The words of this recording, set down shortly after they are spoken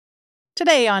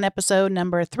Today on episode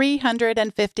number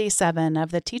 357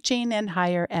 of the Teaching in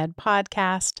Higher Ed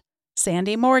podcast,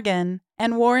 Sandy Morgan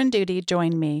and Warren Duty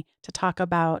join me to talk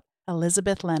about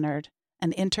Elizabeth Leonard,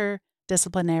 an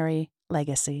interdisciplinary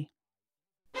legacy.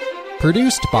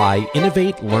 Produced by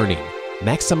Innovate Learning,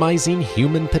 maximizing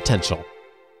human potential.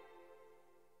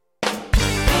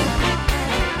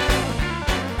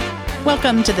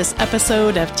 Welcome to this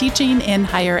episode of Teaching in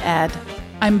Higher Ed.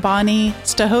 I'm Bonnie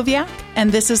Stachowiak,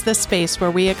 and this is the space where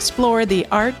we explore the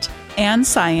art and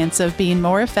science of being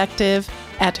more effective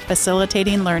at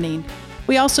facilitating learning.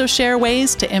 We also share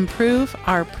ways to improve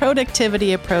our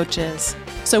productivity approaches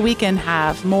so we can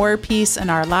have more peace in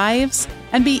our lives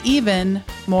and be even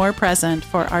more present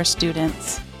for our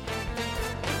students.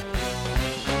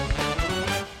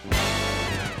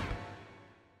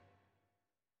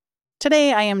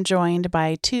 Today, I am joined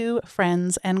by two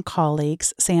friends and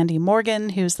colleagues, Sandy Morgan,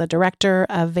 who's the director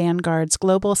of Vanguard's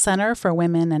Global Center for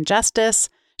Women and Justice.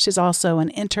 She's also an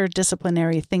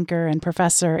interdisciplinary thinker and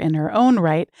professor in her own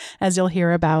right, as you'll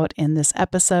hear about in this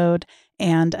episode,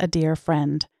 and a dear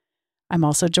friend. I'm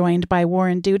also joined by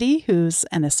Warren Duty, who's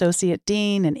an associate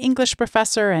dean, an English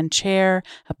professor and chair,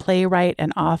 a playwright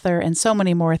and author, and so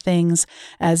many more things,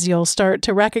 as you'll start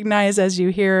to recognize as you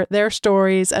hear their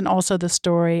stories and also the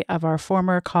story of our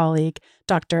former colleague,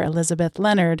 Dr. Elizabeth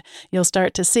Leonard. You'll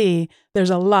start to see there's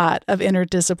a lot of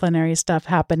interdisciplinary stuff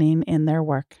happening in their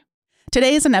work.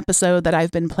 Today is an episode that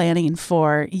I've been planning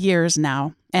for years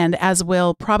now, and as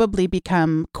will probably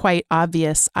become quite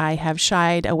obvious, I have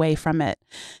shied away from it.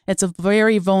 It's a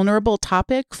very vulnerable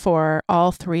topic for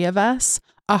all three of us,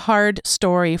 a hard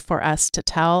story for us to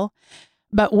tell,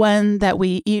 but one that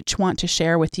we each want to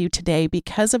share with you today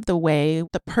because of the way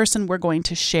the person we're going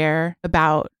to share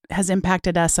about has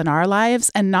impacted us in our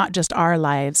lives, and not just our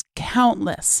lives,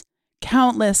 countless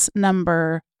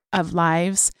number of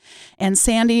lives. And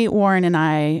Sandy, Warren, and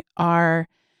I are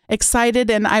excited,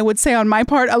 and I would say on my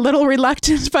part a little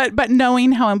reluctant, but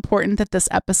knowing how important that this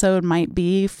episode might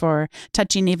be for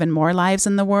touching even more lives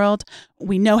in the world,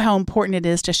 we know how important it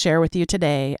is to share with you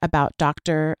today about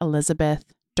Dr. Elizabeth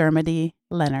Dermody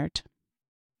Leonard.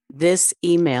 This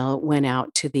email went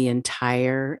out to the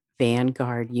entire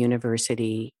Vanguard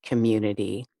University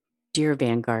community. Dear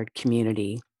Vanguard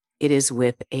community, it is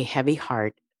with a heavy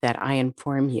heart that I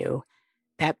inform you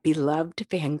that beloved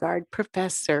Vanguard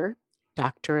professor,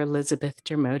 Dr. Elizabeth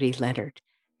Dermody Leonard,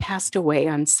 passed away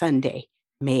on Sunday,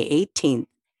 May 18th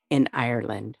in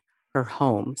Ireland, her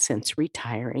home since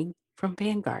retiring from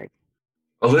Vanguard.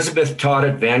 Elizabeth taught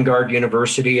at Vanguard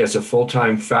University as a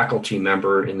full-time faculty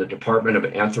member in the Department of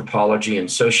Anthropology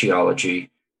and Sociology,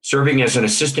 serving as an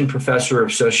assistant professor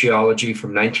of sociology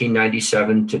from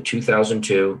 1997 to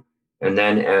 2002, and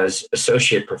then as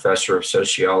associate professor of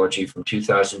sociology from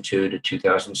 2002 to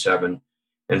 2007,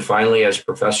 and finally as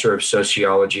professor of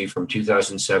sociology from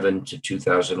 2007 to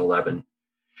 2011.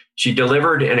 She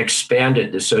delivered and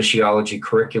expanded the sociology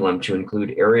curriculum to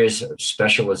include areas of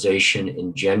specialization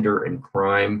in gender and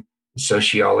crime, the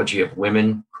sociology of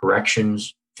women,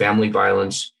 corrections, family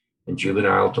violence, and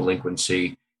juvenile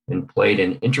delinquency, and played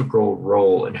an integral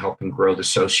role in helping grow the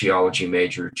sociology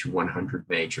major to 100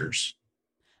 majors.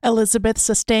 Elizabeth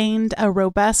sustained a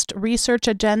robust research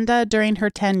agenda during her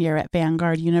tenure at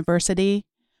Vanguard University,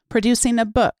 producing a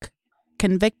book,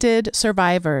 Convicted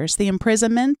Survivors, The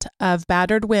Imprisonment of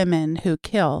Battered Women Who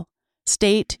Kill,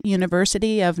 State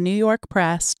University of New York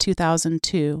Press,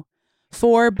 2002,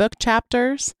 4 book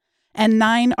chapters, and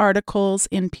 9 articles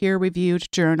in peer-reviewed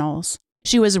journals.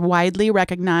 She was widely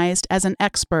recognized as an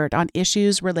expert on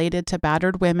issues related to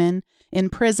battered women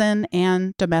in prison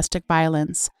and domestic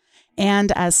violence,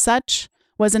 and as such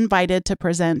was invited to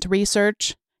present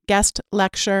research, guest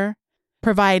lecture,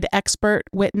 provide expert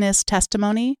witness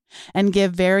testimony, and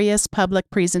give various public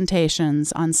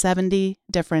presentations on 70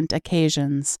 different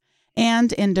occasions,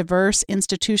 and in diverse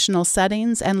institutional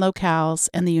settings and locales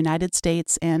in the United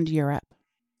States and Europe.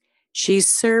 She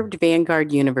served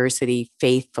Vanguard University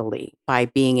faithfully by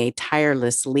being a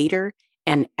tireless leader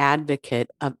and advocate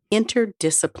of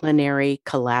interdisciplinary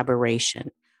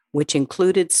collaboration, which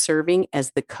included serving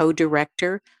as the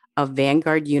co-director of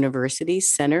Vanguard University's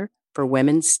Center for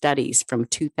Women's Studies from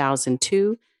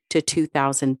 2002 to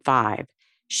 2005.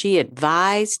 She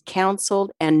advised,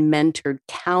 counseled, and mentored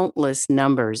countless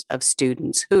numbers of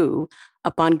students who,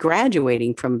 upon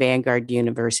graduating from Vanguard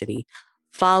University,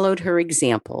 followed her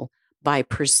example by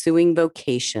pursuing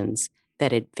vocations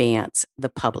that advance the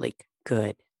public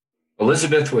good.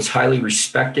 Elizabeth was highly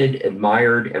respected,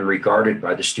 admired, and regarded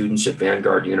by the students at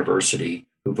Vanguard University,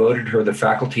 who voted her the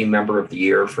Faculty Member of the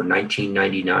Year for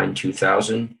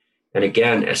 1999-2000 and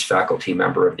again as Faculty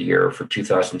Member of the Year for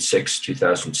 2006,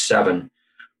 2007.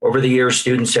 Over the years,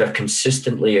 students have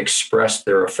consistently expressed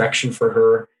their affection for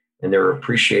her and their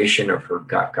appreciation of her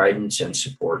guidance and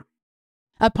support.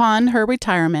 Upon her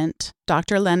retirement,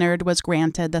 Dr. Leonard was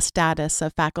granted the status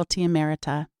of Faculty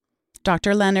Emerita.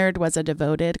 Dr. Leonard was a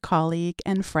devoted colleague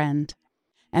and friend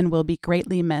and will be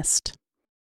greatly missed.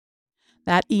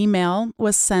 That email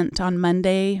was sent on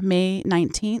Monday, May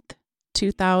 19th,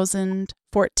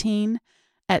 2014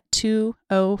 at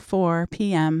 2:04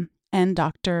 p.m., and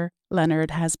Dr.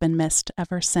 Leonard has been missed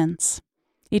ever since.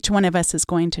 Each one of us is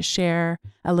going to share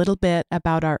a little bit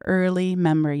about our early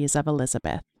memories of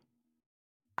Elizabeth.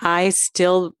 I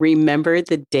still remember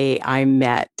the day I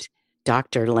met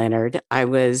Dr. Leonard. I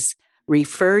was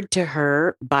referred to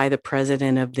her by the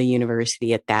president of the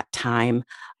university at that time.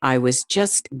 I was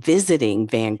just visiting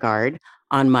Vanguard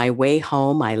on my way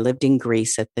home. I lived in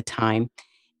Greece at the time,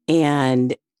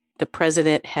 and the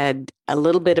president had a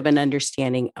little bit of an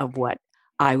understanding of what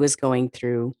I was going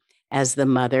through as the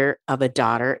mother of a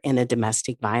daughter in a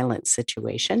domestic violence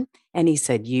situation. And he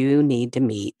said, "You need to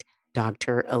meet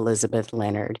Dr. Elizabeth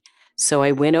Leonard." So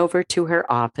I went over to her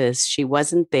office. She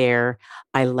wasn't there.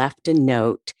 I left a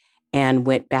note and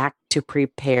went back to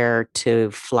prepare to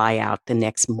fly out the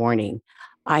next morning.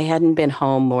 I hadn't been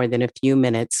home more than a few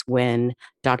minutes when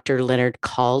Dr. Leonard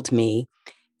called me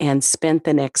and spent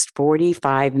the next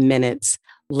 45 minutes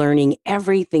learning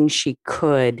everything she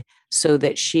could so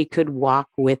that she could walk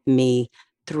with me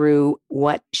through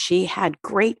what she had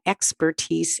great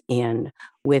expertise in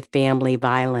with family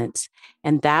violence.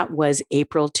 And that was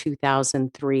April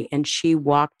 2003. And she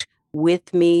walked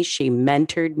with me. She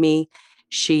mentored me.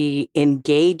 She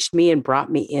engaged me and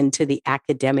brought me into the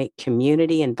academic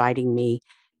community, inviting me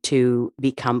to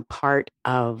become part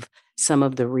of some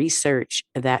of the research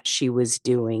that she was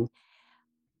doing.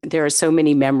 There are so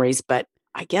many memories, but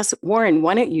I guess, Warren,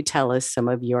 why don't you tell us some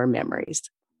of your memories?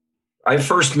 I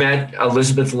first met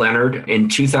Elizabeth Leonard in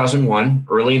 2001,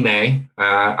 early May.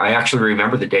 I actually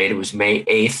remember the date. It was May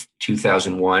 8th,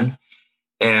 2001.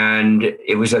 And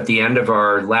it was at the end of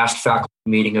our last faculty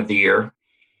meeting of the year.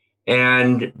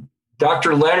 And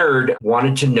Dr. Leonard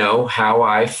wanted to know how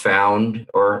I found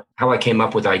or how I came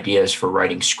up with ideas for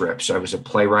writing scripts. I was a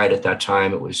playwright at that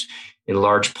time. It was in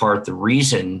large part the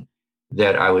reason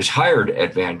that I was hired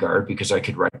at Vanguard, because I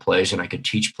could write plays and I could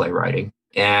teach playwriting.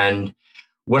 And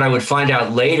what I would find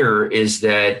out later is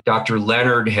that Dr.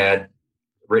 Leonard had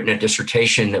written a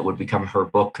dissertation that would become her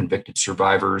book, Convicted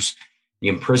Survivors, The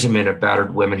Imprisonment of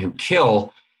Battered Women Who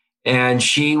Kill. And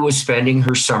she was spending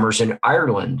her summers in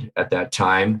Ireland at that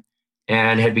time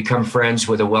and had become friends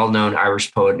with a well-known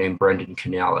Irish poet named Brendan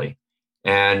Keneally.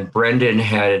 And Brendan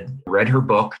had read her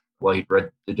book. Well, he'd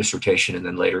read the dissertation and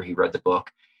then later he read the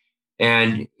book.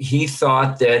 And he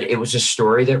thought that it was a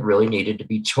story that really needed to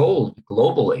be told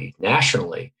globally,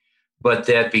 nationally, but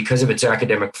that because of its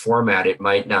academic format, it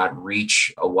might not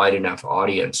reach a wide enough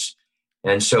audience.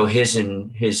 And so his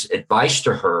advice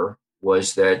to her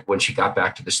was that when she got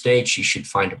back to the States, she should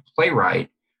find a playwright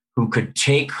who could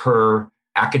take her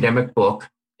academic book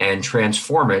and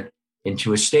transform it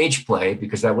into a stage play,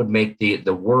 because that would make the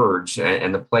words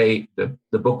and the play,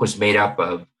 the book was made up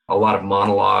of a lot of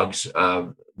monologues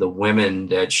of the women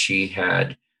that she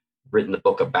had written the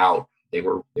book about. They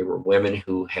were women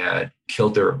who had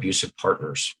killed their abusive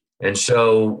partners. And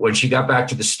so when she got back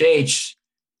to the States,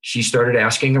 she started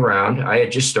asking around. I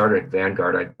had just started at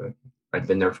Vanguard. I'd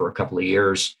been there for a couple of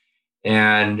years,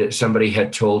 and somebody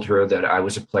had told her that I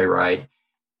was a playwright.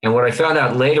 And what I found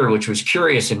out later, which was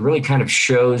curious and really kind of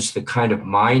shows the kind of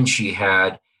mind she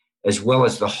had, as well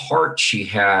as the heart she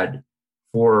had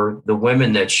for the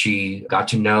women that she got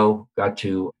to know, got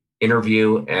to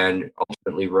interview, and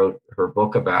ultimately wrote her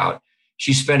book about.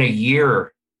 She spent a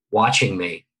year watching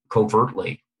me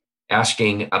covertly,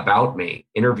 asking about me,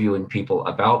 interviewing people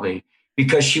about me,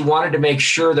 because she wanted to make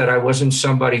sure that I wasn't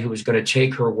somebody who was going to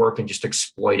take her work and just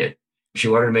exploit it. She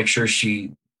wanted to make sure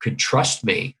she could trust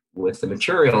me with the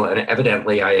material. And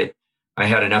evidently I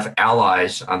had enough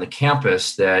allies on the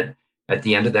campus that at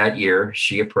the end of that year,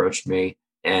 she approached me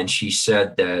and she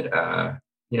said that,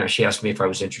 she asked me if I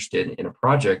was interested in a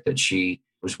project that she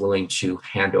was willing to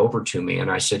hand over to me. And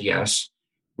I said, yes.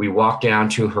 We walked down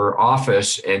to her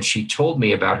office and she told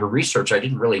me about her research. I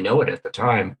didn't really know it at the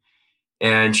time.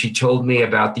 And she told me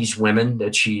about these women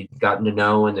that she'd gotten to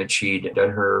know and that she'd done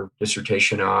her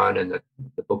dissertation on, and that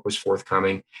the book was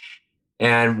forthcoming,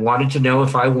 and wanted to know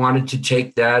if I wanted to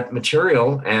take that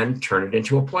material and turn it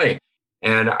into a play.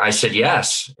 And I said,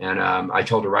 yes. And I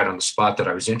told her right on the spot that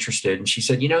I was interested. And she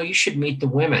said, you should meet the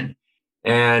women.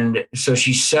 And so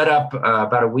she set up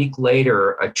about a week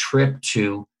later a trip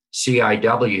to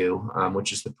CIW,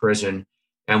 which is the prison.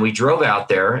 And we drove out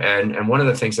there. And one of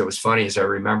the things that was funny is I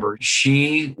remember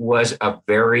she was a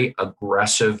very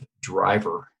aggressive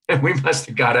driver. And we must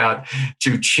have got out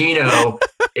to Chino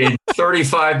in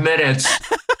 35 minutes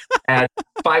at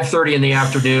 5:30 in the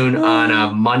afternoon on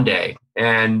a Monday.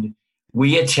 And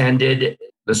we attended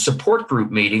the support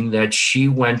group meeting that she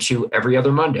went to every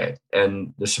other Monday.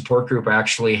 And the support group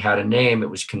actually had a name. It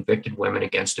was Convicted Women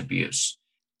Against Abuse.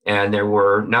 And there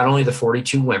were not only the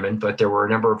 42 women, but there were a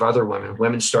number of other women.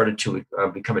 Women started to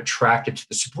become attracted to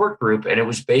the support group. And it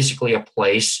was basically a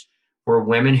place for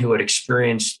women who had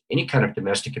experienced any kind of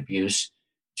domestic abuse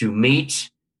to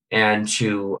meet and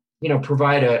to,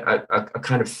 provide a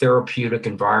kind of therapeutic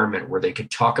environment where they could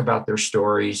talk about their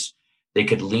stories. They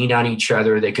could lean on each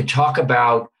other. They could talk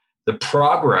about the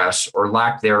progress or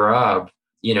lack thereof,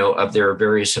 of their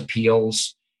various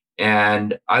appeals.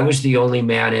 And I was the only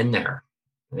man in there.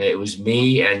 It was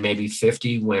me and maybe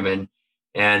 50 women,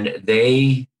 and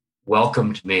they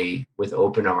welcomed me with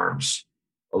open arms.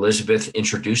 Elizabeth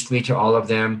introduced me to all of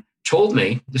them, told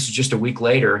me, this is just a week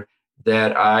later,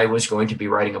 that I was going to be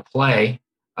writing a play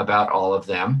about all of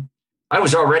them. I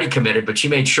was already committed, but she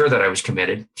made sure that I was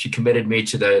committed. She committed me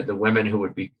to the women who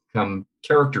would become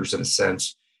characters, in a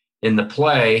sense, in the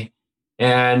play.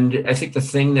 And I think the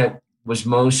thing that was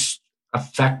most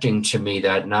affecting to me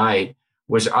that night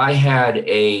was I had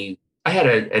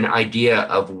an idea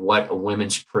of what a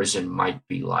women's prison might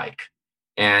be like.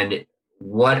 And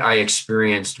what I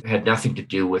experienced had nothing to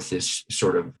do with this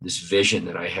vision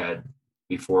that I had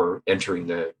before entering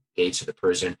the gates of the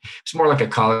prison. It's more like a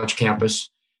college campus.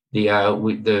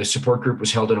 The support group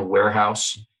was held in a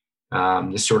warehouse,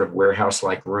 this sort of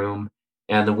warehouse-like room.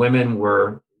 And the women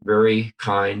were very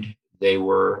kind. They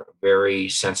were very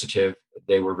sensitive.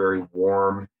 They were very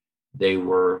warm. They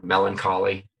were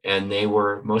melancholy, and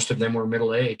most of them were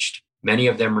middle-aged. Many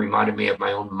of them reminded me of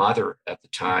my own mother at the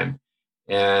time.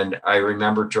 And I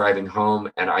remember driving home,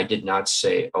 and I did not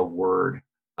say a word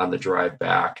on the drive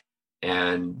back.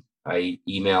 And I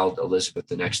emailed Elizabeth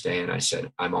the next day, and I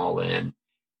said, I'm all in.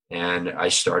 And I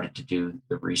started to do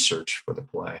the research for the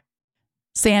play.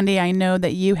 Sandy, I know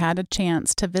that you had a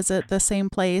chance to visit the same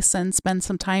place and spend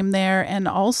some time there. And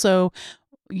also,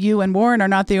 you and Warren are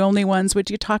not the only ones. Would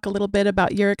you talk a little bit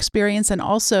about your experience and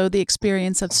also the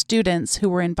experience of students who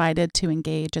were invited to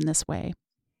engage in this way?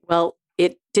 Well,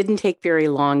 it didn't take very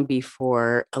long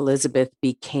before Elizabeth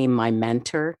became my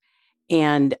mentor.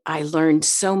 And I learned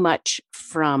so much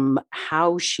from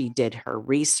how she did her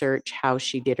research, how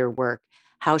she did her work,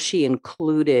 how she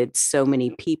included so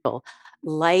many people,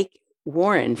 like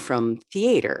Warren from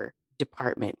theater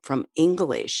department, from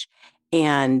English.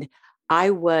 And I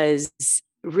was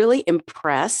really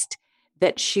impressed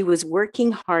that she was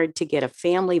working hard to get a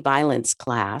family violence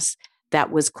class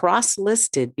that was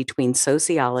cross-listed between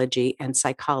sociology and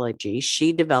psychology.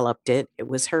 She developed it. It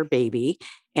was her baby.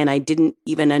 And I didn't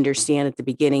even understand at the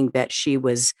beginning that she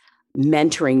was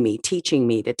mentoring me, teaching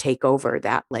me to take over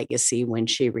that legacy when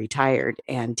she retired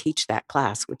and teach that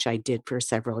class, which I did for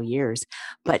several years.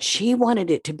 But she wanted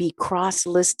it to be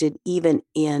cross-listed even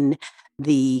in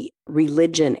the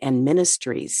religion and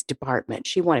ministries department.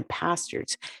 She wanted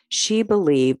pastors. She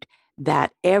believed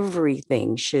that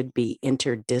everything should be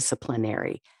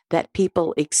interdisciplinary, that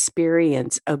people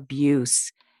experience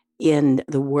abuse in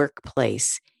the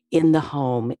workplace, in the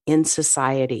home, in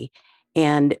society.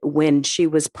 And when she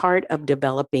was part of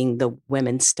developing the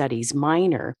Women's Studies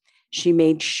minor, she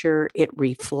made sure it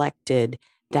reflected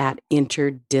that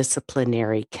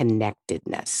interdisciplinary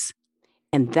connectedness.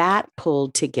 And that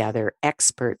pulled together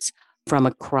experts from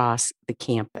across the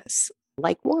campus,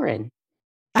 like Warren.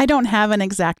 I don't have an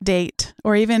exact date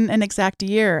or even an exact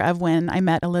year of when I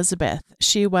met Elizabeth.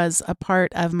 She was a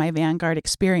part of my Vanguard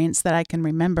experience that I can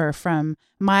remember from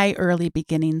my early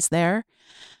beginnings there.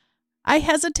 I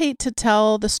hesitate to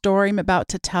tell the story I'm about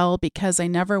to tell because I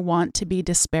never want to be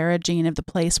disparaging of the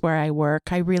place where I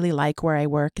work. I really like where I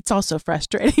work. It's also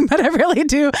frustrating, but I really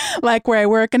do like where I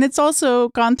work. And it's also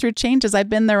gone through changes. I've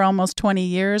been there almost 20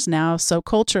 years now. So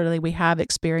culturally, we have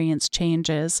experienced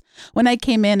changes. When I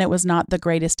came in, it was not the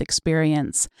greatest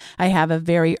experience. I have a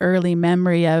very early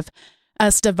memory of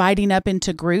us dividing up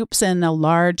into groups in a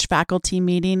large faculty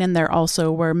meeting. And there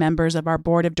also were members of our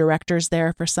board of directors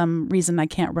there for some reason I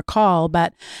can't recall,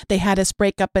 but they had us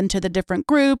break up into the different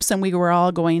groups and we were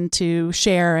all going to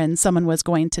share and someone was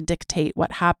going to dictate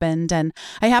what happened. And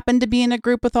I happened to be in a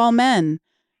group with all men.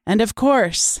 And of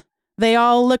course, they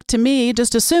all looked to me,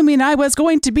 just assuming I was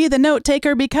going to be the note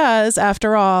taker because,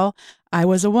 after all, I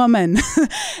was a woman.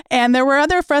 And there were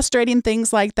other frustrating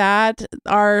things like that.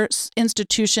 Our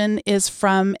institution is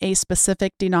from a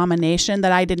specific denomination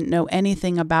that I didn't know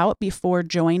anything about before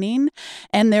joining.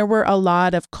 And there were a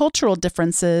lot of cultural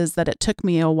differences that it took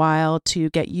me a while to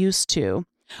get used to.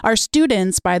 Our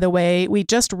students, by the way, we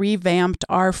just revamped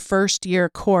our first year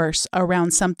course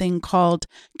around something called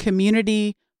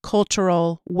community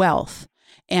cultural wealth.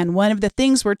 And one of the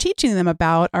things we're teaching them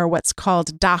about are what's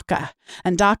called DACA.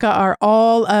 And DACA are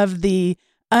all of the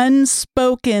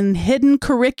unspoken, hidden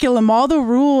curriculum, all the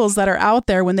rules that are out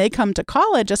there when they come to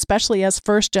college, especially as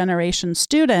first-generation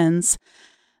students,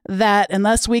 that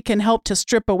unless we can help to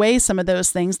strip away some of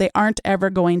those things, they aren't ever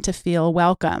going to feel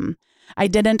welcome. I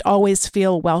didn't always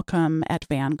feel welcome at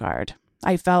Vanguard.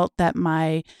 I felt that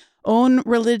my own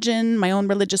religion, my own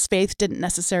religious faith didn't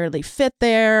necessarily fit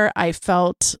there. I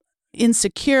felt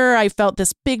insecure. I felt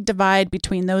this big divide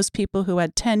between those people who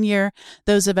had tenure,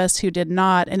 those of us who did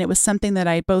not. And it was something that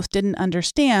I both didn't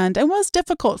understand and was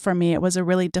difficult for me. It was a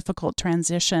really difficult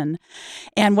transition.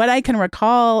 And what I can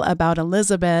recall about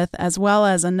Elizabeth, as well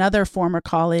as another former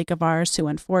colleague of ours who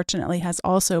unfortunately has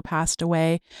also passed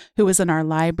away, who was in our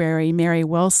library, Mary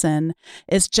Wilson,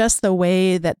 is just the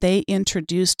way that they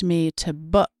introduced me to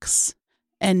books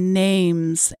and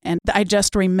names. And I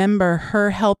just remember her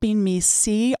helping me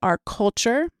see our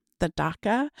culture, the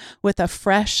DACA, with a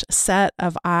fresh set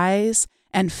of eyes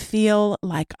and feel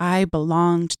like I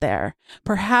belonged there.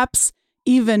 Perhaps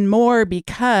even more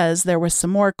because there were some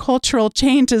more cultural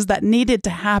changes that needed to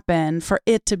happen for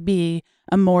it to be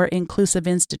a more inclusive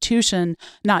institution,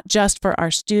 not just for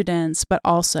our students, but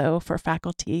also for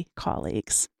faculty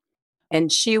colleagues. And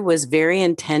she was very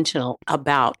intentional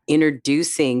about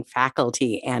introducing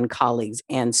faculty and colleagues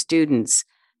and students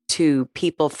to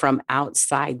people from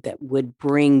outside that would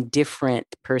bring different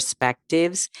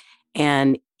perspectives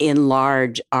and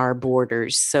enlarge our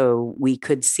borders so we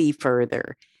could see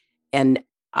further. And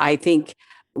I think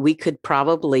we could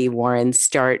probably, Warren,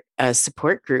 start a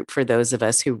support group for those of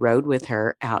us who rode with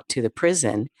her out to the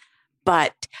prison.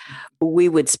 But we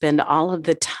would spend all of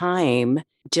the time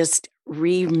just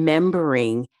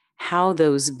remembering how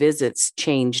those visits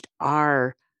changed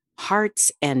our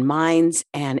hearts and minds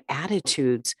and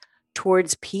attitudes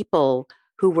towards people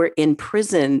who were in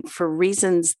prison for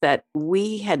reasons that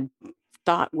we had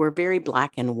thought were very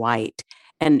black and white.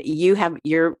 And you have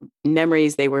your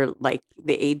memories, they were like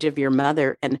the age of your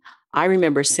mother. And I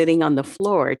remember sitting on the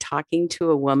floor talking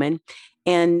to a woman,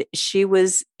 and she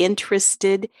was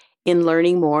interested in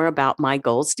learning more about my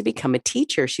goals to become a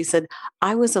teacher. She said,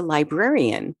 I was a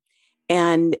librarian.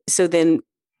 And so then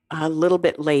a little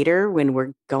bit later, when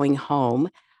we're going home,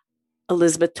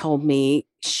 Elizabeth told me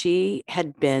she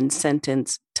had been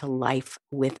sentenced to life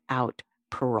without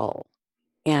parole.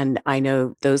 And I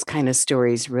know those kind of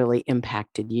stories really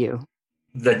impacted you.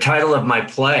 The title of my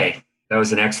play, that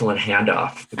was an excellent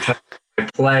handoff. The title of my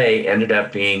play ended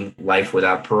up being Life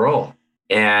Without Parole.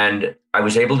 And I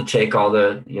was able to take all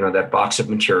the, that box of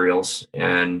materials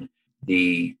and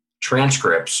the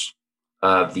transcripts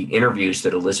of the interviews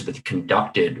that Elizabeth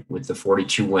conducted with the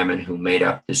 42 women who made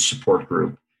up this support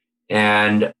group.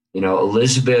 And, when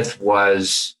Elizabeth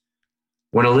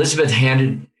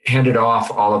handed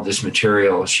off all of this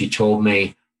material, she told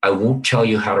me, I won't tell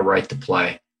you how to write the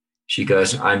play. She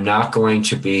goes, I'm not going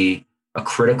to be a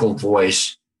critical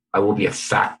voice. I will be a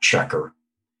fact checker.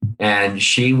 And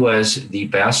she was the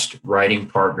best writing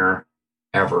partner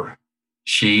ever.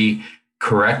 She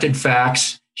corrected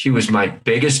facts. She was my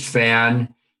biggest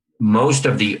fan. Most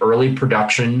of the early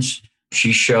productions,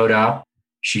 she showed up.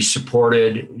 She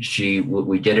supported.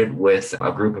 We did it with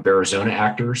a group of Arizona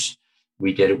actors.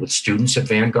 We did it with students at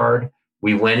Vanguard.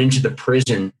 We went into the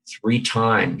prison 3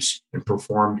 times and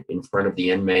performed in front of the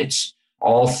inmates.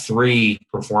 All 3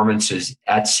 performances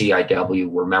at CIW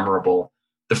were memorable.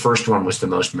 The first one was the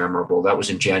most memorable. That was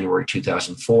in January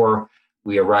 2004.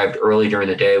 We arrived early during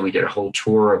the day. We did a whole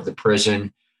tour of the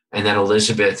prison. And then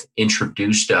Elizabeth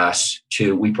introduced us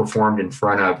we performed in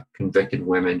front of convicted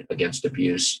women against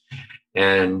abuse.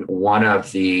 And one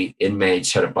of the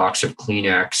inmates had a box of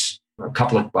Kleenex, a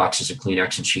couple of boxes of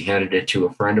Kleenex, and she handed it to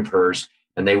a friend of hers.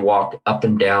 And they walked up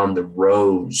and down the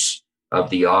rows of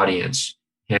the audience,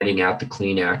 handing out the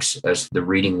Kleenex as the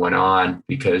reading went on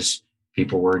because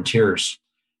people were in tears.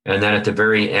 And then at the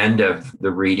very end of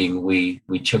the reading, we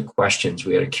took questions.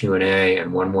 We had a Q&A,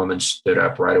 and one woman stood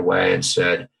up right away and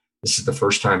said, this is the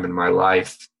first time in my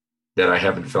life that I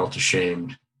haven't felt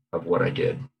ashamed of what I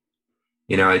did.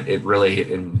 It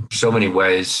really, in so many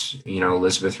ways,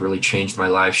 Elizabeth really changed my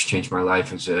life. She changed my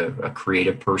life as a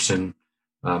creative person,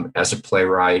 as a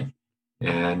playwright,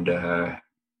 and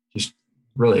just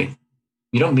really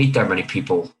you don't meet that many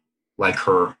people like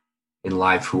her in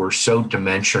life who are so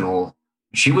dimensional.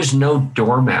 She was no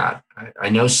doormat. I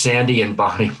know Sandy and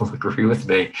Bonnie will agree with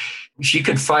me. She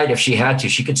could fight if she had to.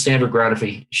 She could stand her ground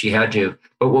if she had to.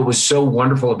 But what was so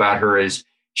wonderful about her is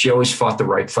she always fought the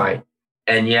right fight.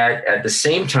 And yet, at the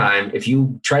same time, if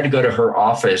you tried to go to her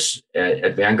office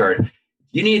at Vanguard,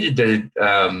 you needed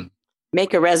to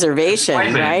make a reservation,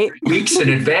 right? Weeks in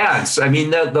advance. I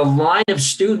mean, the line of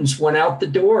students went out the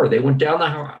door. They went down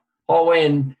the hallway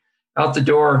and out the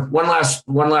door. One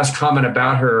last comment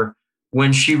about her.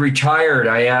 When she retired,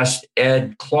 I asked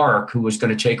Ed Clark, who was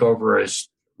going to take over as,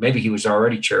 maybe he was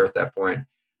already chair at that point.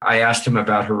 I asked him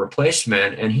about her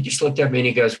replacement, and he just looked at me and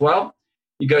he goes,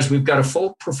 we've got a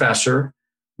full professor.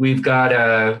 We've got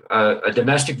a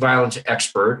domestic violence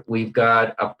expert. We've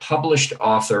got a published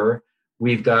author.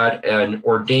 We've got an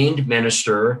ordained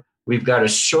minister. We've got a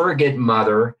surrogate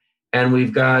mother. And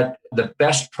we've got the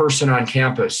best person on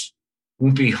campus.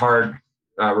 Won't be hard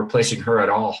replacing her at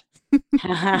all.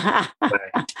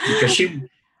 Because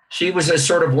she was a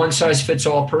sort of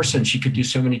one-size-fits-all person. She could do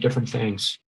so many different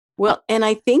things. Well, and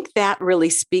I think that really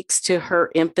speaks to her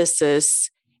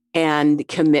emphasis and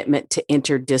commitment to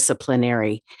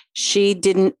interdisciplinary. She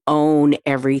didn't own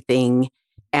everything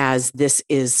as this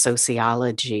is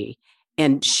sociology.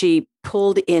 And she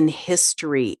pulled in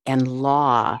history and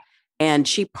law. And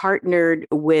she partnered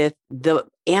with the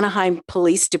Anaheim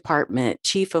Police Department,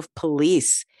 chief of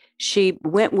police. She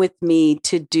went with me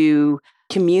to do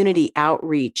community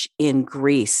outreach in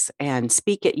Greece and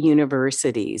speak at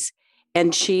universities.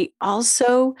 And she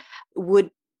also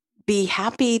would be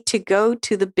happy to go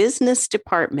to the business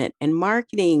department and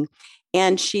marketing.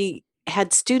 And she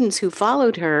had students who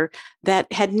followed her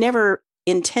that had never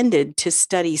intended to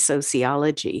study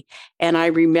sociology. And I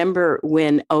remember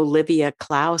when Olivia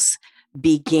Klaus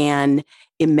began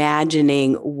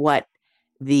imagining what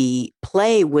the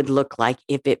play would look like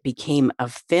if it became a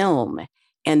film.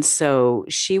 And so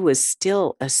she was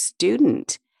still a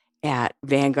student at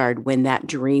Vanguard when that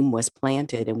dream was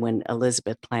planted and when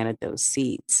Elizabeth planted those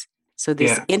seeds. So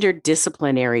this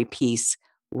interdisciplinary piece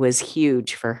was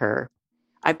huge for her.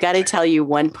 I've got to tell you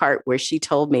one part where she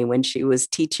told me when she was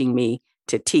teaching me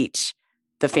to teach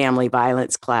the family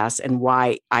violence class and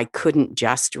why I couldn't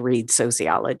just read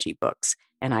sociology books.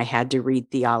 And I had to read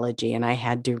theology and I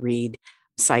had to read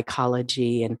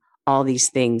psychology and all these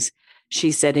things.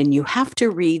 She said, and you have to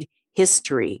read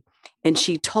history. And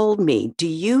she told me, do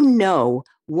you know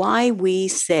why we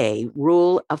say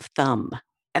rule of thumb?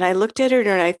 And I looked at her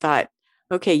and I thought,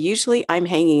 okay, usually I'm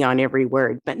hanging on every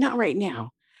word, but not right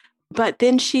now. But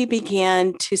then she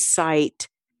began to cite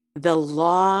the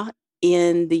law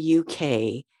in the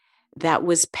UK that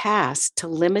was passed to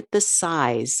limit the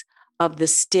size of the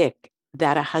stick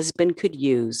that a husband could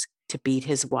use to beat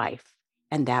his wife.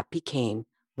 And that became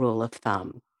rule of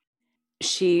thumb.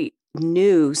 She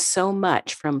knew so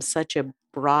much from such a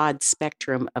broad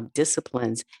spectrum of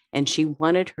disciplines, and she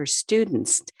wanted her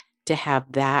students to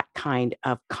have that kind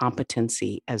of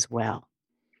competency as well.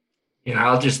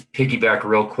 I'll just piggyback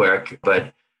real quick,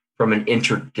 but from an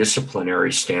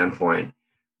interdisciplinary standpoint,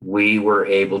 we were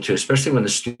able to, especially when the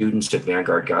students at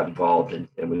Vanguard got involved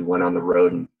and we went on the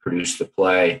road and produced the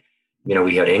play,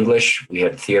 we had English, we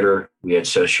had theater, we had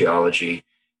sociology,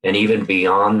 and even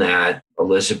beyond that,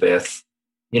 Elizabeth,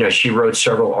 she wrote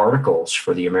several articles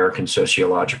for the American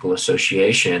Sociological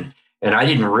Association. And I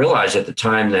didn't realize at the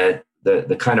time that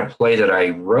the kind of play that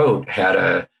I wrote had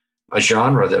a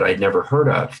genre that I'd never heard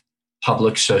of,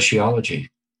 public sociology.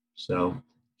 So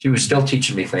she was still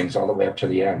teaching me things all the way up to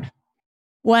the end.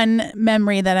 One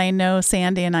memory that I know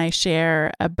Sandy and I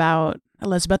share about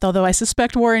Elizabeth, although I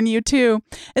suspect Warren, you too,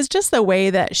 is just the way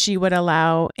that she would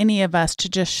allow any of us to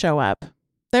just show up.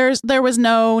 There was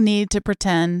no need to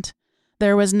pretend.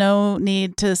 There was no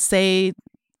need to say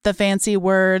the fancy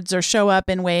words or show up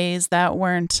in ways that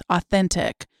weren't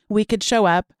authentic. We could show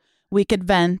up, we could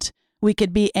vent, we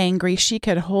could be angry. She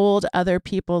could hold other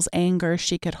people's anger.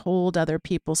 She could hold other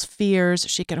people's fears.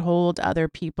 She could hold other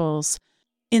people's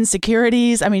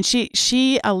insecurities. I mean,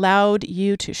 she allowed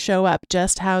you to show up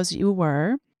just as you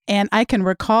were. And I can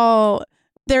recall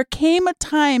there came a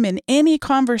time in any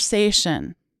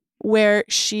conversation where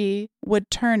she would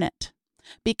turn it,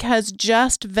 because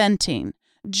just venting,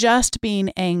 just being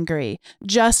angry,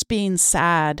 just being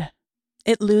sad,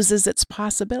 it loses its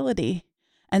possibility.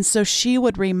 And so she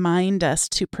would remind us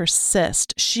to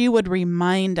persist. She would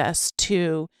remind us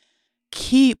to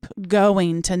keep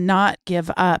going, to not give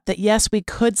up, that yes, we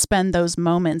could spend those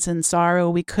moments in sorrow.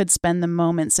 We could spend the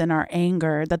moments in our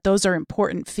anger, that those are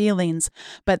important feelings.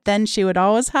 But then she would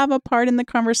always have a part in the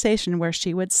conversation where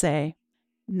she would say,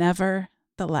 never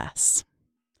the less.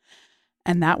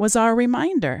 And that was our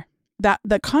reminder that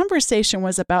the conversation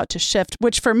was about to shift,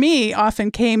 which for me often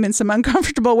came in some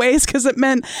uncomfortable ways because it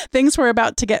meant things were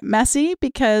about to get messy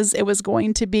because it was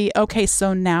going to be, okay,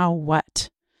 so now what?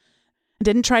 I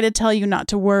didn't try to tell you not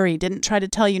to worry, didn't try to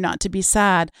tell you not to be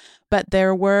sad, but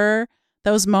there were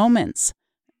those moments,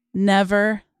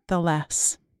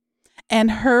 nevertheless.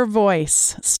 And her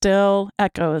voice still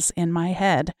echoes in my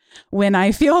head when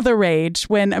I feel the rage.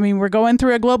 We're going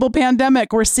through a global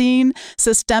pandemic. We're seeing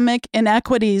systemic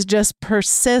inequities just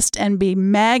persist and be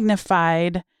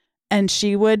magnified. And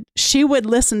she would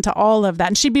listen to all of that.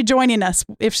 And she'd be joining us.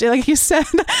 If she, like you said,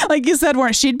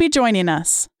 Warren, she'd be joining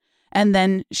us. And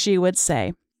then she would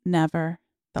say,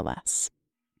 nevertheless.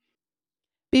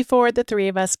 Before the three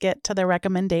of us get to the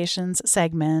recommendations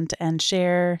segment and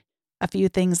share a few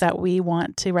things that we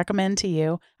want to recommend to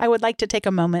you, I would like to take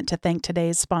a moment to thank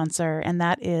today's sponsor, and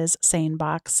that is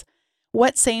SaneBox.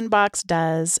 What SaneBox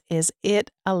does is it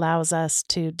allows us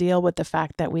to deal with the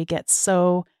fact that we get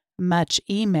so much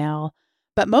email,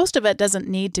 but most of it doesn't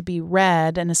need to be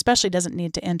read and especially doesn't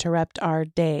need to interrupt our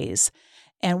days.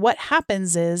 And what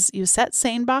happens is you set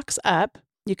SaneBox up.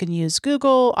 You can use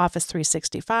Google, Office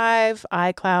 365,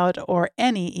 iCloud, or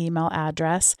any email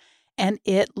address. And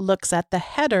it looks at the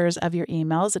headers of your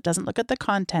emails. It doesn't look at the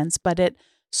contents, but it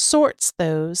sorts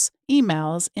those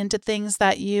emails into things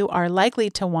that you are likely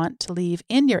to want to leave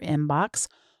in your inbox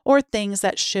or things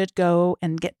that should go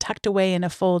and get tucked away in a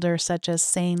folder such as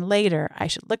saying later. I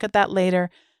should look at that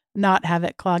later, not have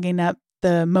it clogging up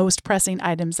the most pressing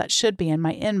items that should be in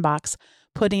my inbox,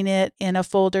 putting it in a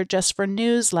folder just for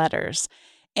newsletters.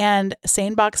 And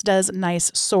SaneBox does nice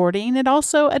sorting. It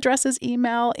also addresses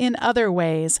email in other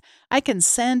ways. I can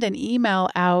send an email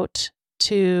out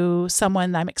to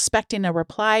someone I'm expecting a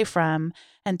reply from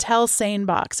and tell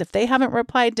SaneBox, if they haven't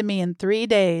replied to me in 3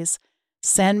 days,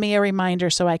 send me a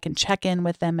reminder so I can check in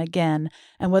with them again.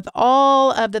 And with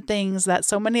all of the things that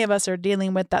so many of us are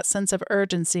dealing with, that sense of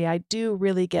urgency, I do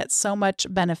really get so much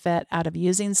benefit out of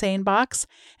using SaneBox.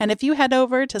 And if you head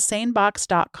over to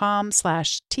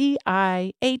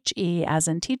sanebox.com/TIHE, as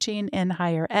in teaching in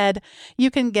higher ed, you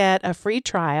can get a free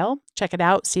trial. Check it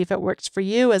out, see if it works for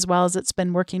you as well as it's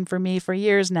been working for me for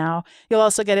years now. You'll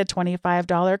also get a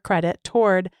 $25 credit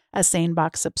toward a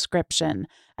SaneBox subscription.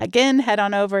 Again, head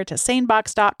on over to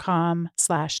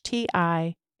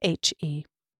sanebox.com/TIHE.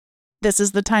 This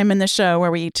is the time in the show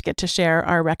where we each get to share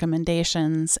our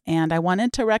recommendations. And I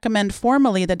wanted to recommend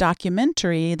formally the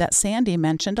documentary that Sandy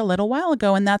mentioned a little while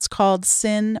ago, and that's called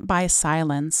Sin by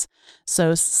Silence.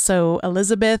 So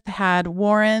Elizabeth had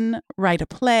Warren write a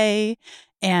play,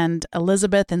 and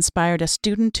Elizabeth inspired a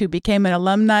student who became an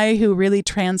alumni who really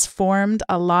transformed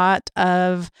a lot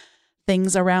of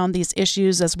things around these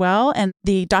issues as well. And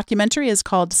the documentary is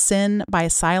called Sin by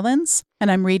Silence.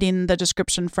 And I'm reading the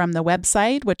description from the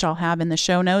website, which I'll have in the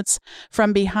show notes.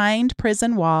 From behind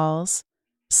prison walls,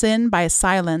 Sin by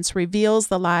Silence reveals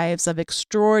the lives of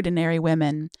extraordinary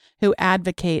women who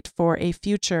advocate for a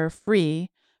future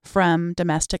free from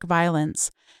domestic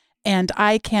violence. And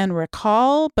I can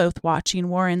recall both watching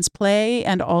Warren's play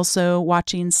and also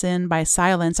watching Sin by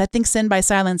Silence. I think Sin by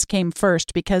Silence came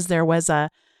first because there was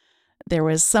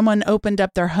someone opened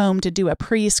up their home to do a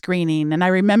pre-screening, and I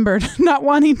remembered not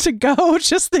wanting to go,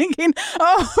 just thinking,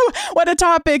 oh, what a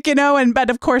topic,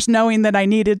 but of course knowing that I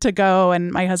needed to go,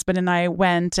 and my husband and I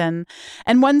went. And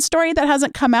one story that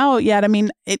hasn't come out yet,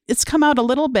 it's come out a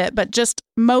little bit, but just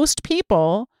most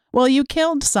people, well, you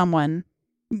killed someone.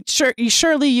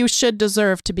 Surely you should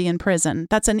deserve to be in prison.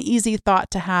 That's an easy thought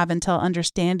to have until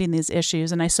understanding these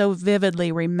issues. And I so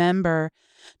vividly remember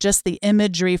just the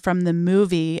imagery from the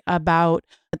movie about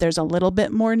that there's a little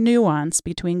bit more nuance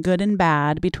between good and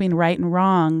bad, between right and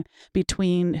wrong,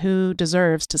 between who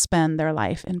deserves to spend their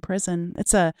life in prison.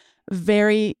 It's a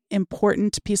very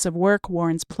important piece of work.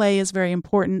 Warren's play is very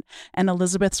important, and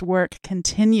Elizabeth's work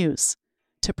continues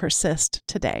to persist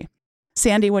today.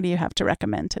 Sandy, what do you have to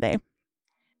recommend today?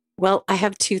 Well, I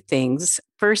have two things.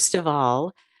 First of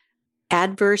all,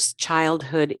 adverse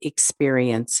childhood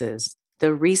experiences.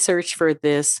 The research for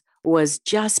this was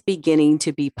just beginning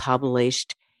to be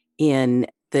published in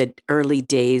the early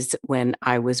days when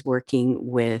I was working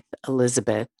with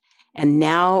Elizabeth. And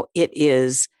now it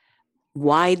is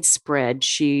widespread.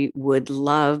 She would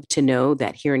love to know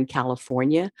that here in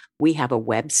California, we have a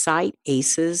website,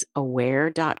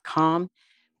 acesaware.com,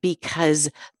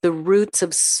 because the roots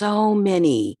of so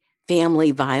many family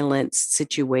violence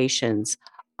situations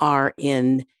are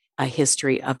in a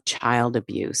history of child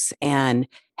abuse and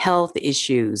health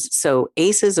issues. So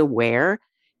ACEs Aware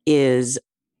is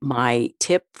my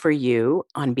tip for you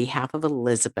on behalf of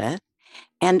Elizabeth.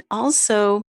 And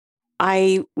also,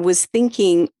 I was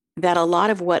thinking that a lot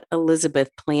of what Elizabeth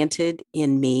planted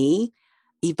in me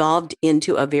evolved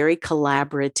into a very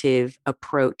collaborative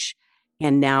approach.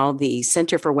 And now the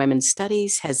Center for Women's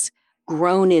Studies has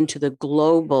grown into the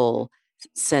Global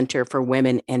Center for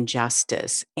Women and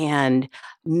Justice. And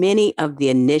many of the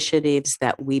initiatives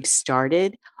that we've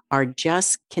started are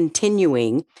just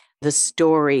continuing the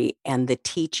story and the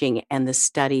teaching and the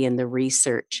study and the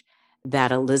research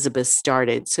that Elizabeth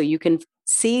started. So you can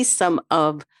see some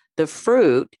of the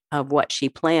fruit of what she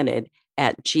planted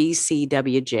at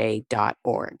gcwj.org.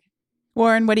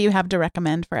 Warren, what do you have to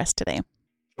recommend for us today?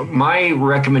 My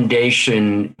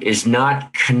recommendation is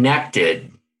not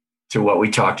connected to what we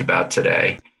talked about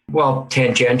today. Well,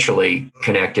 tangentially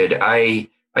connected. I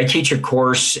teach a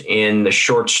course in the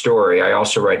short story. I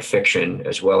also write fiction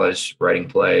as well as writing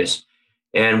plays.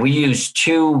 And we use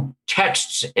two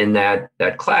texts in that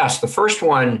class. The first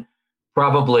one,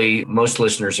 probably most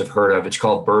listeners have heard of. It's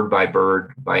called Bird by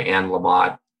Bird by Anne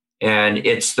Lamott. And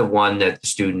it's the one that the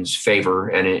students favor.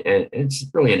 And it's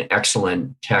really an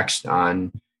excellent text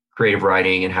on creative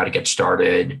writing and how to get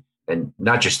started. And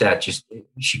not just that, just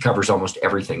she covers almost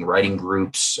everything, writing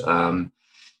groups,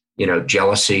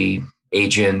 jealousy,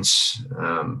 agents,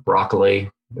 broccoli.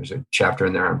 There's a chapter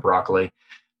in there on broccoli.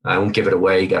 I won't give it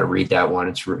away. You got to read that one.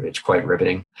 It's quite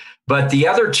riveting. But the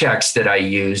other text that I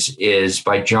use is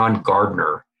by John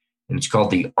Gardner, and it's called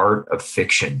The Art of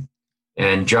Fiction.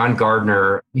 And John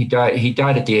Gardner, he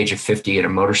died at the age of 50 in a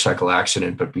motorcycle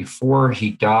accident. But before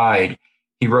he died,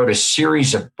 he wrote a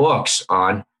series of books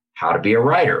on how to be a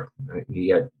writer. He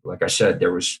had, like I said,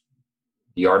 there was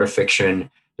The Art of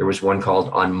Fiction. There was one called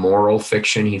On Moral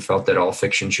Fiction. He felt that all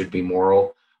fiction should be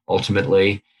moral,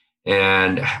 ultimately.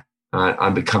 And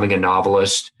on becoming a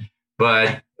novelist.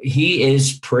 But he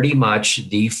is pretty much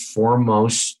the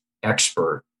foremost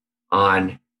expert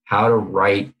on how to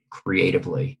write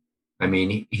creatively. I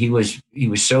mean, he was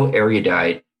so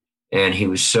erudite and he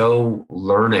was so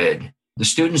learned. The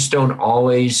students don't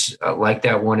always like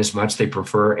that one as much. They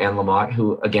prefer Anne Lamott,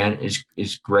 who, again,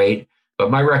 is great. But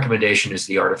my recommendation is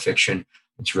The Art of Fiction.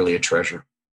 It's really a treasure.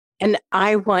 And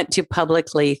I want to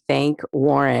publicly thank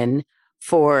Warren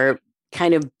for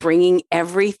kind of bringing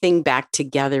everything back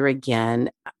together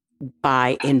again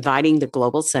by inviting the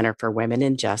Global Center for Women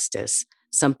and Justice,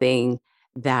 something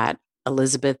that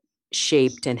Elizabeth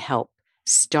shaped and helped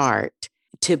start,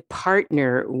 to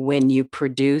partner when you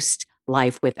produced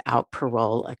Life Without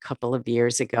Parole a couple of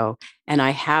years ago. And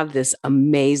I have this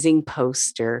amazing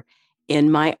poster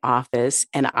in my office,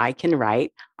 and I can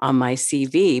write on my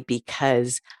CV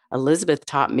because Elizabeth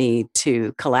taught me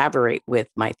to collaborate with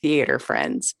my theater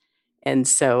friends. And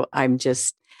so I'm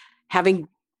just having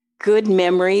good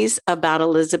memories about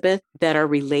Elizabeth that are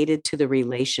related to the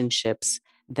relationships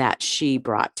that she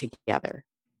brought together.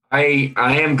 I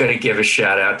am going to give a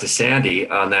shout out to Sandy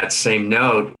on that same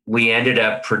note. We ended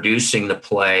up producing the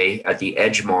play at the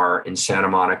Edgemar in Santa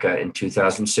Monica in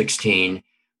 2016.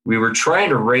 We were trying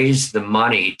to raise the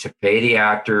money to pay the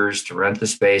actors, to rent the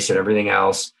space and everything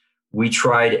else. We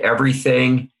tried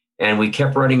everything and we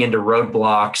kept running into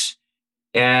roadblocks.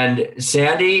 And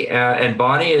Sandy and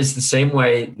Bonnie is the same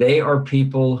way. They are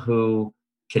people who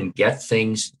can get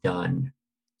things done.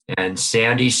 And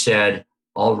Sandy said,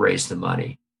 I'll raise the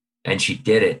money. And she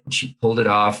did it. And she pulled it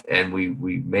off. And we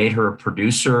made her a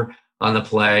producer on the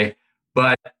play.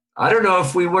 But I don't know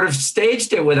if we would have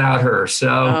staged it without her. So,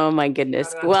 oh, my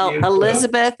goodness. Well,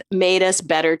 Elizabeth made us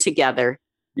better together.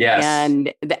 Yes.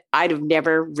 And I'd have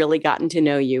never really gotten to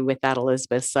know you without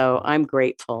Elizabeth. So I'm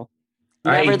grateful.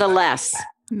 Nevertheless,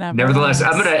 I'm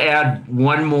going to add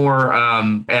one more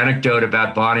anecdote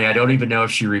about Bonnie. I don't even know if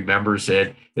she remembers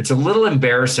it. It's a little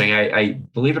embarrassing. I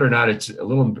believe it or not, I get a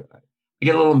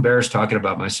little embarrassed talking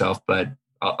about myself, but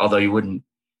although you wouldn't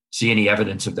see any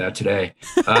evidence of that today.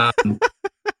 I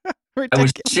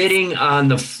was sitting on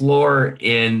the floor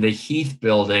in the Heath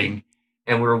building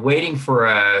and we were waiting for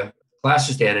a class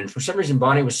to stand. And for some reason,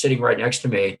 Bonnie was sitting right next to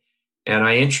me and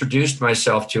I introduced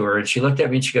myself to her and she looked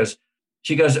at me and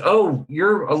she goes, oh,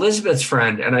 you're Elizabeth's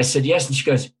friend. And I said, yes. And she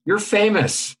goes, you're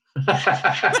famous.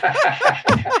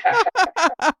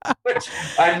 Which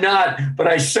I'm not, but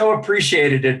I so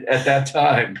appreciated it at that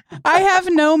time. I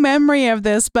have no memory of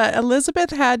this, but Elizabeth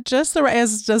had just the right,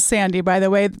 as does Sandy, by the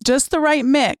way, just the right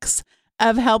mix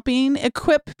of helping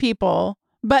equip people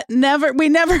but we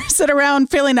never sit around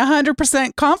feeling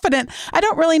 100% confident. I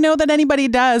don't really know that anybody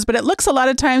does, but it looks a lot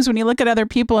of times when you look at other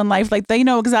people in life like they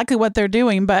know exactly what they're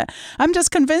doing. But I'm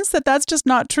just convinced that that's just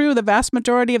not true the vast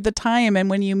majority of the time. And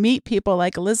when you meet people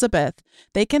like Elizabeth,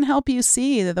 they can help you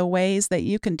see the ways that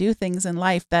you can do things in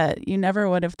life that you never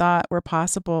would have thought were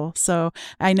possible. So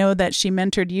I know that she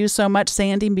mentored you so much,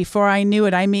 Sandy. Before I knew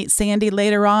it, I meet Sandy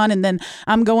later on, and then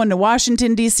I'm going to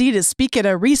Washington, D.C. to speak at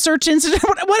a research institute.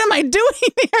 What am I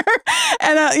doing here?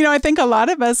 And, I think a lot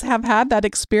of us have had that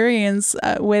experience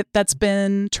that's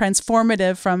been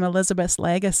transformative from Elizabeth's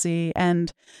legacy.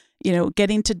 And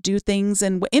getting to do things,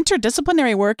 and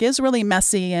interdisciplinary work is really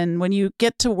messy. And when you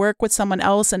get to work with someone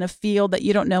else in a field that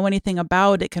you don't know anything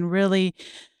about, it can really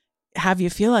have you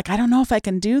feel like, I don't know if I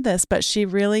can do this. But she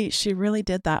really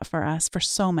did that for us, for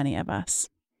so many of us.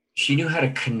 She knew how to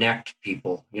connect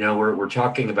people. We're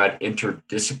talking about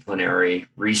interdisciplinary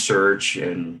research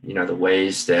and, the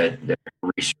ways that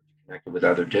research connected with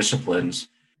other disciplines,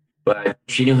 but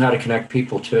she knew how to connect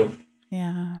people too.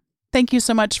 Yeah. Thank you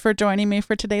so much for joining me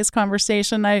for today's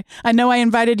conversation. I know I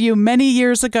invited you many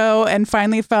years ago and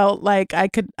finally felt like I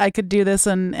could do this,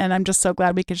 and I'm just so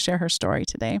glad we could share her story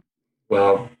today.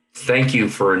 Well, thank you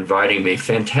for inviting me.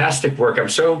 Fantastic work. I'm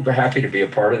so happy to be a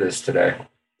part of this today.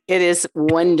 It is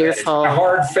wonderful. It's a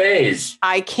hard phase.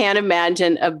 I can't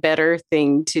imagine a better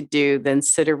thing to do than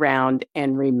sit around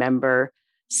and remember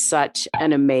such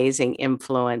an amazing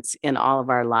influence in all of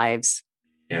our lives.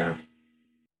 Yeah.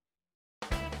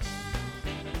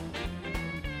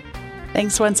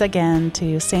 Thanks once again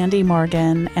to Sandy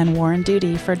Morgan and Warren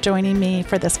Duty for joining me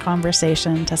for this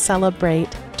conversation to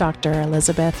celebrate Dr.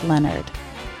 Elizabeth Leonard.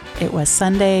 It was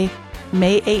Sunday,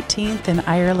 May 18th in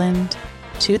Ireland,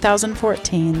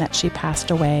 2014 that she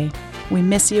passed away. We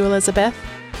miss you, Elizabeth.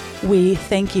 We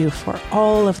thank you for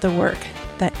all of the work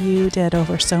that you did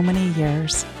over so many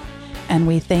years. And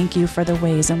we thank you for the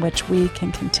ways in which we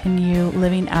can continue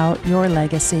living out your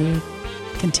legacy,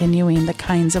 continuing the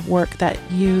kinds of work that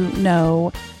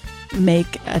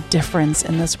make a difference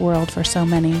in this world for so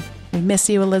many. We miss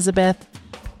you, Elizabeth.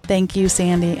 Thank you,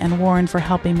 Sandy and Warren, for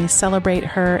helping me celebrate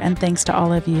her, and thanks to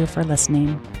all of you for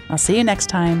listening. I'll see you next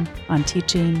time on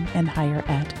Teaching in Higher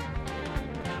Ed.